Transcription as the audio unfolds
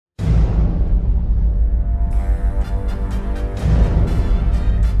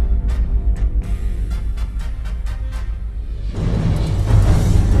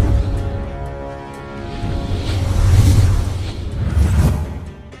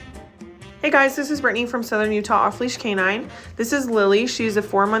Hey guys, this is Brittany from Southern Utah Off Leash Canine. This is Lily. She's a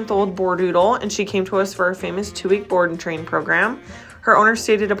 4-month-old Bordoodle, and she came to us for our famous 2-week board and train program. Her owner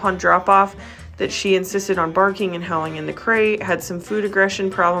stated upon drop-off that she insisted on barking and howling in the crate, had some food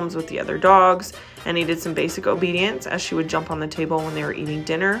aggression problems with the other dogs, and needed some basic obedience as she would jump on the table when they were eating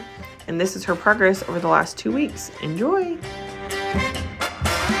dinner. And this is her progress over the last 2 weeks. Enjoy!